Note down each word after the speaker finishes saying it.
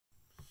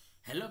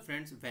Hello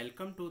friends,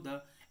 welcome to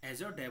the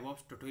Azure DevOps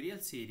tutorial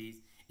series.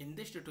 In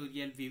this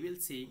tutorial, we will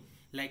see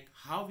like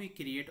how we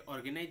create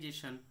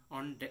organization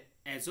on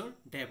Azure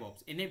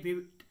DevOps. In a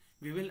bit,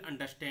 we will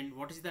understand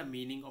what is the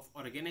meaning of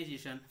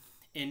organization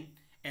in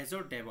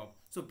Azure DevOps.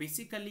 So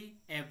basically,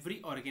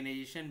 every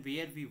organization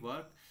where we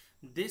work,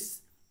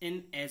 this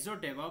in Azure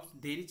DevOps,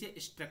 there is a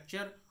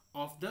structure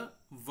of the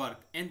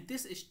work, and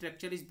this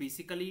structure is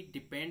basically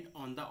depend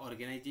on the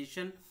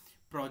organization,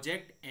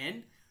 project,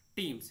 and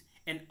teams.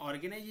 An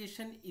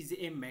organization is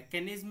a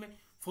mechanism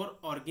for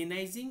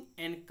organizing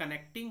and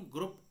connecting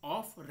group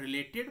of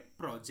related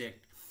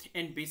project,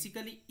 and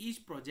basically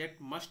each project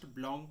must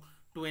belong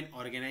to an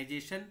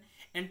organization,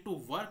 and to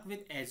work with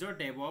Azure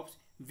DevOps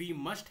we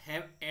must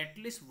have at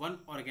least one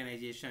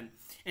organization,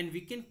 and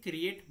we can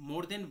create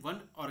more than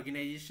one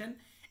organization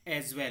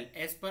as well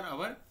as per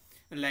our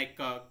like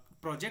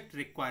project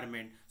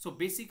requirement. So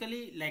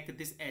basically like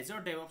this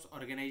Azure DevOps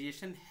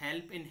organization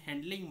help in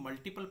handling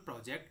multiple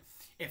projects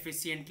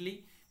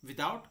efficiently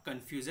without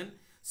confusion.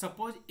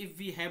 Suppose if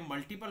we have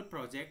multiple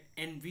projects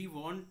and we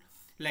want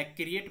like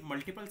create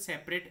multiple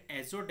separate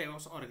Azure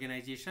DevOps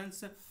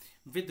organizations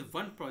with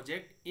one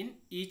project in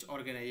each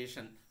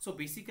organization. So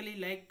basically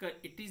like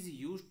it is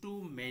used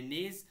to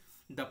manage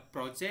the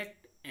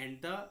project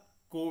and the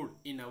code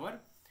in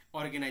our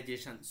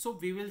organization. So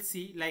we will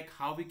see like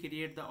how we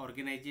create the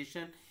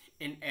organization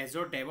in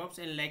Azure DevOps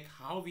and like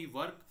how we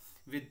work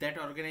with that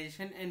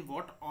organization and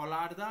what all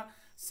are the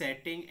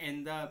setting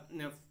and the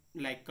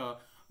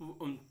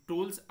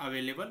tools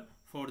available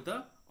for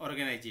the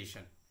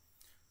organization.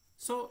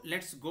 So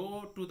let's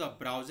go to the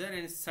browser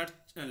and search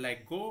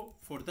go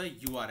for the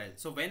URL.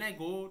 So when I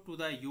go to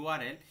the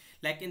URL,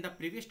 like in the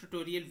previous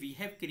tutorial we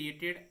have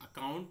created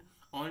account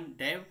on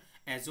Dev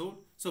Azure.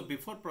 So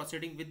before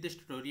proceeding with this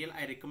tutorial,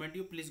 I recommend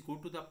you please go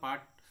to the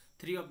part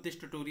 3 of this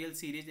tutorial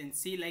series and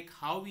see like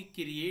how we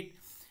create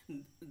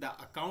the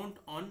account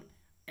on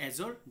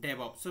Azure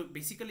DevOps. So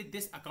basically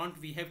this account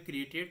we have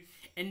created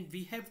and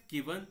we have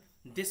given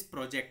this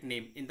project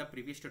name in the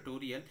previous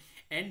tutorial,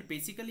 and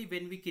basically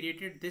when we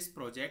created this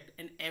project,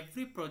 and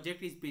every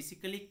project is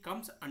basically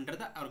comes under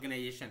the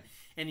organization,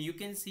 and you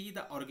can see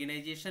the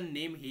organization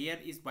name here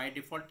is by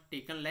default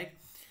taken like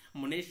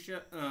Munesh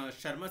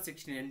Sharma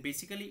 16, and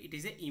basically it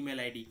is a email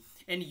ID,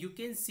 and you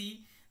can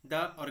see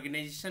the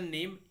organization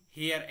name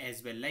here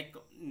as well. Like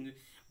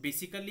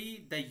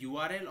basically the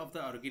URL of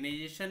the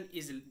organization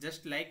is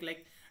just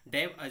like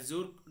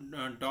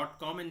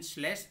devazure.com and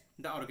slash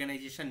the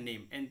organization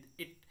name, and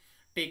it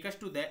take us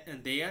to that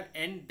there,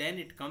 and then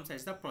it comes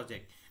as the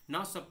project.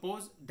 Now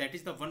suppose that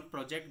is the one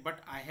project,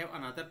 but I have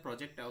another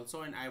project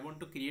also and I want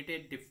to create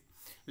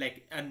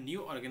a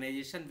new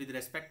organization with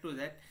respect to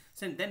that.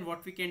 So then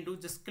what we can do,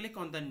 just click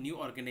on the new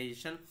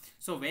organization.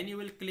 So when you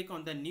will click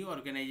on the new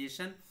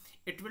organization,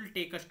 it will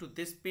take us to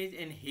this page,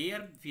 and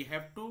here we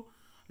have to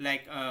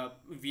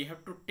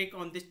tick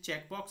on this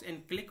checkbox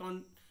and click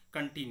on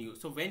continue.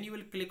 So when you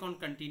will click on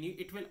continue,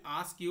 it will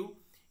ask you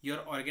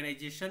your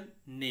organization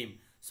name.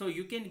 So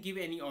you can give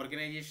any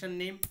organization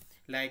name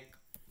like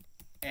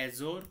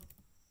Azure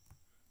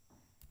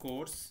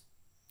Course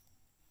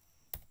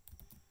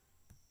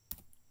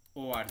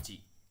org,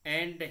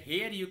 and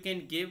here you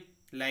can give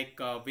like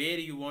where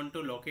you want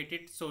to locate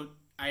it. So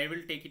I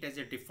will take it as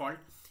a default,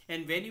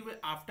 and when you will,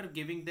 after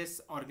giving this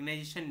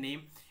organization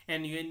name,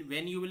 and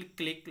when you will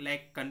click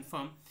like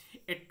confirm,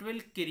 it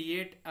will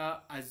create a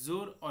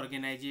Azure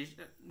organization,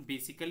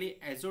 basically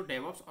Azure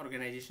DevOps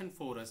organization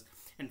for us,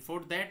 and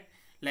for that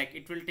like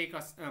it will take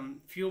us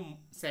few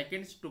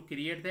seconds to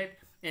create that.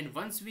 And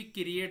once we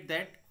create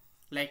that,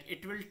 like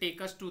it will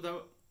take us to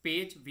the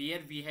page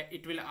where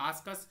it will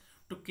ask us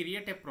to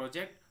create a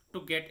project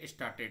to get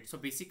started. So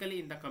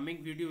basically in the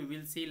coming video we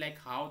will see like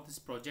how this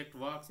project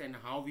works and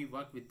how we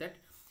work with that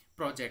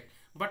project.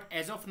 But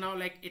as of now,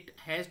 like it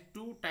has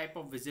two type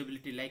of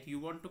visibility, like you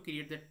want to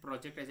create that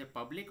project as a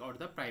public or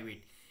the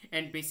private.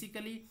 And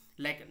basically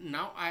like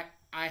now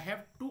I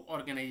have two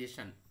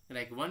organization,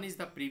 like one is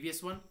the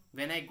previous one.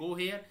 When I go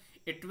here,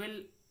 it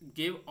will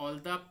give all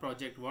the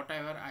project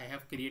whatever I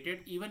have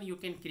created. Even you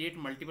can create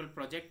multiple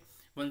project.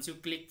 Once you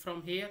click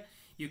from here,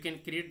 you can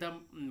create the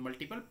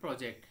multiple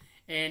project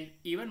and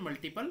even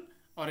multiple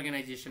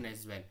organization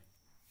as well.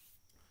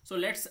 So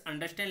let's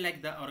understand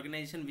like the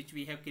organization which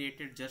we have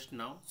created just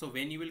now. So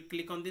when you will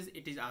click on this,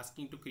 it is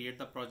asking to create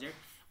the project,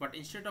 but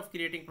instead of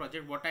creating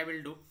project, what I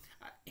will do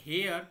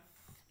here,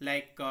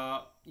 like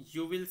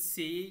you will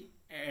see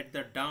at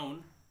the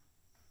down.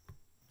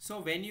 So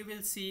when you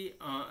will see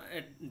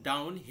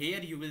down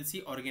here, you will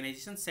see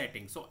organization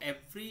setting. So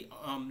every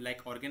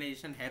like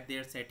organization have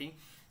their setting.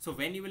 So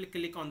when you will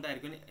click on the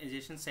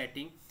organization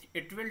setting,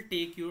 it will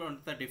take you on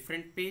the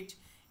different page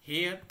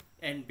here,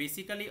 and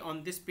basically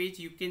on this page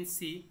you can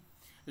see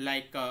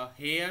like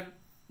here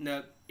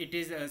it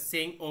is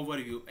saying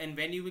overview, and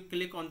when you will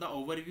click on the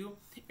overview,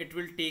 it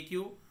will take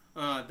you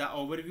the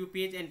overview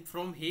page, and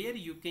from here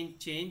you can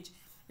change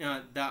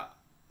the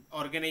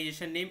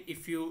organization name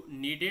if you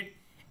need it.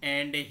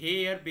 And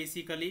here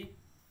basically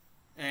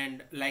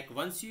And like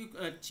once you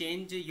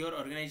change your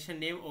organization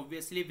name,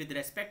 obviously with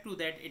respect to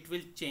that it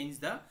will change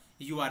the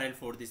URL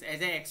for this.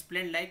 As I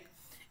explained, like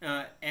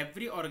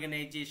every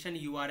organization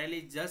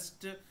URL is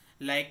just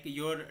like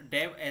your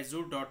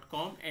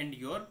devazure.com and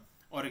your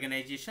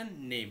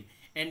organization name.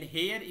 And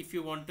here if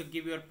you want to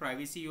give your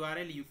privacy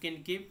URL, you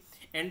can give,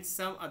 and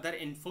some other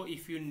info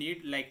if you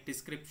need, like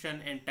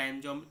description and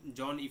time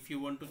zone if you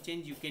want to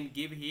change, you can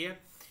give here.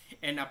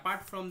 And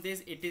apart from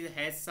this, it is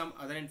has some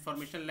other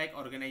information like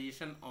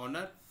organization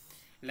owner,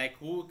 like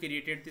who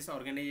created this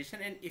organization,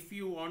 and if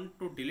you want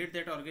to delete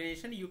that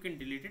organization, you can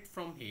delete it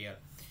from here.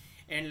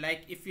 And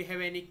like if you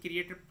have any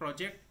created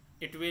project,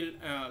 it will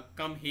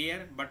come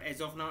here, but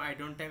as of now I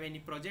don't have any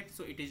project,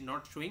 so it is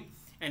not showing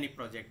any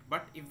project.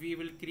 But if we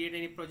will create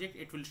any project,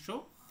 it will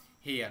show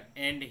here.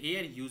 And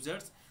here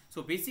users,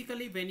 so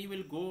basically when you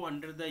will go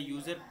under the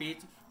user page,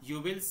 you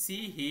will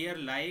see here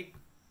like,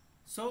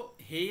 so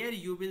here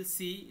you will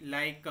see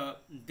like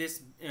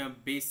this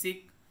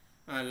basic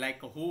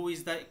like who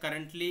is the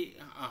currently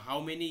how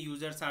many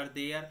users are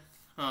there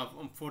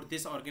for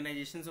this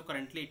organization. So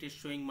currently it is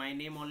showing my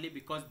name only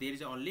because there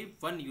is only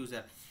one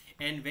user.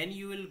 And when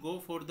you will go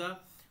for the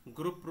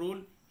group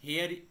rule,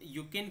 here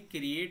you can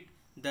create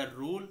the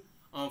rule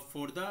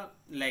for the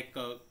like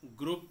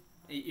group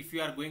if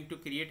you are going to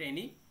create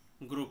any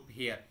group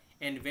here.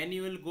 And when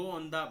you will go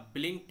on the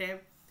billing tab,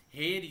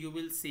 here you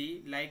will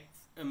see like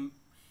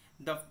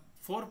the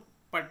for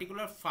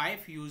particular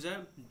 5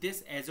 user,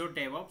 this Azure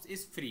DevOps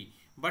is free.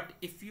 But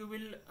if you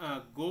will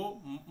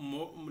go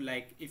more,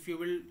 like if you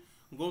will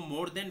go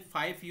more than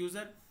 5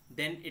 user,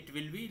 then it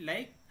will be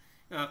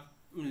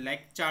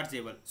like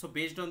chargeable. So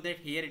based on that,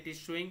 here it is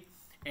showing.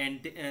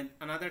 And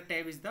another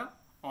tab is the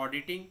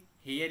auditing.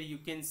 Here you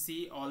can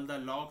see all the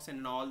logs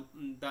and all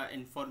the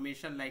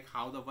information like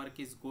how the work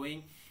is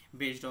going.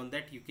 Based on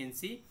that, you can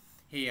see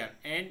here.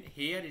 And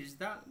here is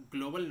the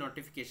global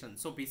notification.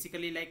 So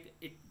basically like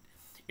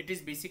it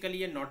is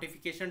basically a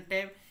notification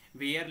tab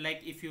where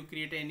like if you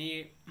create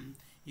any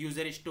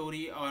user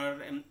story or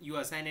you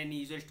assign any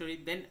user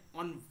story, then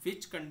on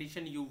which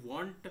condition you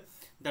want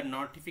the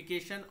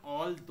notification,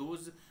 all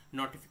those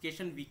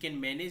notification we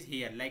can manage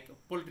here, like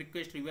pull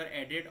request we were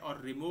added or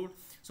removed.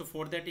 So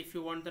for that, if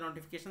you want the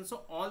notification,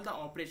 so all the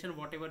operation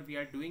whatever we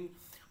are doing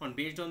on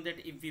based on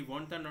that, if we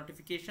want the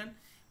notification,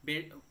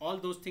 all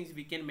those things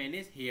we can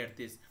manage here.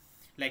 This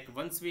like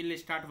once we'll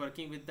start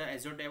working with the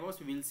Azure DevOps,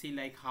 we will see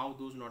like how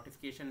those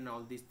notification and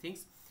all these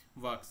things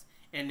works.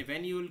 And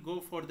when you will go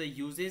for the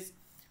uses,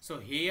 so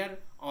here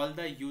all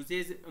the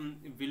uses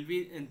will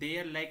be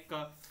there, like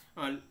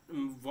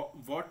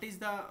what is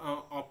the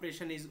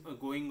operation is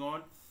going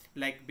on,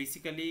 like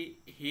basically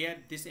here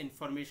this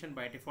information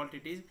by default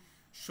it is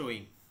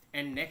showing.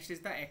 And next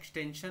is the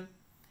extension,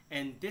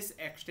 and this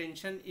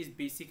extension is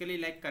basically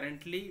like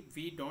currently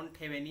we don't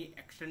have any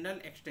external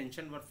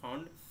extension were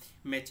found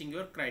matching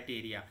your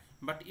criteria.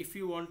 But if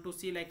you want to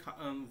see like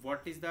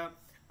what is the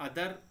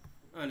other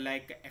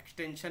like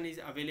extension is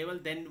available,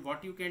 then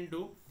what you can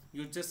do,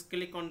 you just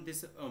click on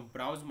this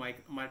browse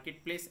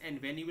marketplace,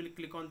 and when you will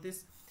click on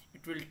this,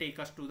 it will take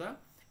us to the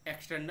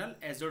external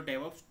Azure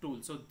DevOps tool.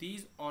 So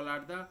these all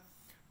are the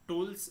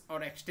tools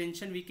or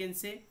extension we can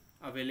say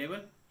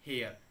available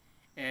here.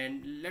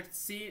 And let's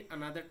see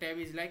another tab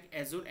is like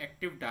Azure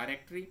Active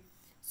Directory.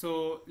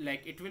 So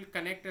like it will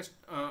connect us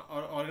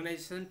our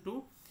organization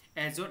to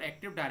Azure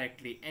Active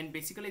Directory, and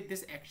basically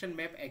this action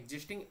map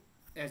existing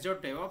Azure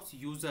DevOps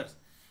users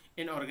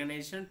in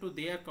organization to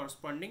their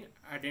corresponding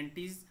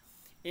identities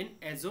in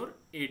Azure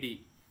AD.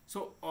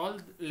 So all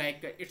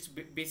like it's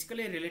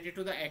basically related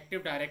to the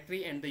Active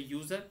Directory and the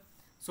user.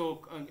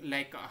 So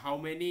like how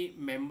many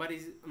member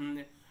is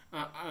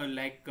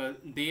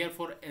there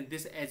for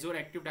this Azure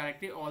Active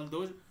Directory, all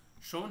those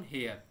shown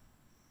here.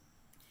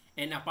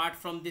 And apart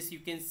from this, you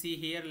can see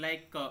here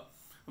like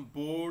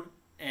board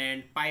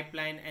and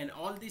pipeline, and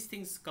all these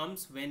things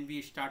comes when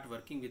we start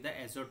working with the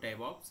Azure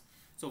DevOps.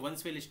 So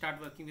once we'll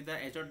start working with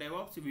the Azure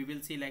DevOps, we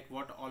will see like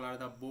what all are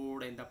the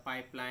board and the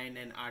pipeline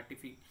and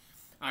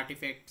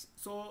artifacts.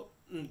 So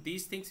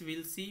these things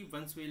we'll see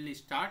once we'll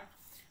start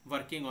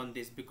working on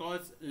this,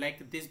 because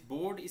like this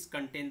board is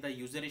contain the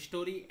user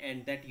story,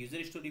 and that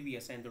user story we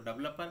assign to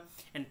developer.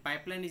 And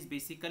pipeline is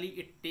basically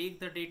it take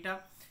the data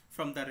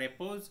from the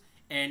repos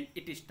and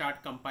it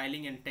start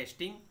compiling and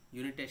testing,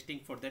 unit testing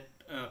for that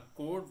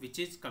code which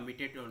is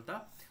committed on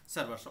the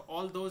server. So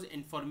all those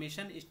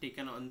information is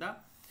taken on the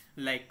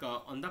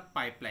on the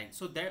pipeline.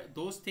 So that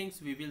those things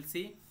we will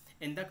see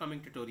in the coming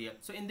tutorial.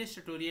 So in this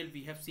tutorial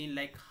we have seen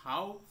like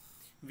how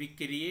we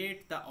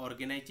create the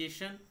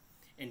organization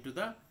into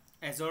the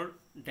Azure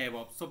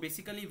DevOps. So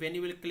basically when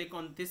you will click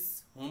on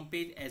this home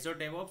page Azure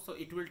DevOps, so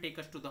it will take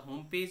us to the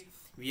home page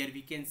where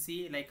we can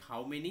see like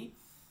how many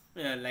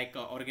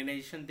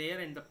organization there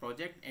in the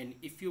project. And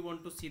if you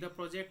want to see the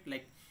project,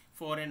 like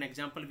for an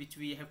example which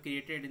we have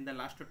created in the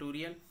last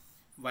tutorial,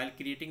 while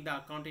creating the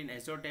account in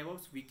Azure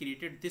DevOps, we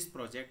created this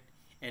project.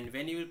 And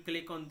when you will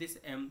click on this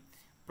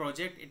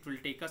project, it will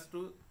take us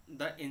to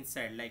the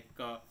inside, like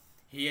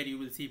Here you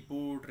will see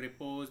board,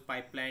 repos,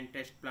 pipeline,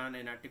 test plan,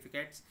 and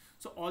artifacts.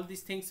 So all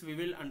these things we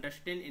will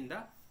understand in the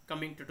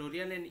coming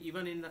tutorial, and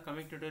even in the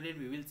coming tutorial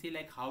we will see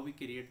like how we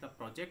create the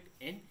project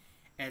in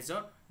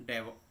Azure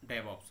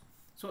DevOps.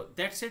 So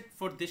that's it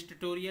for this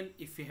tutorial.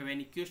 If you have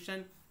any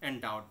question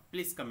and doubt,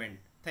 please comment.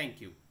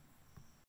 Thank you.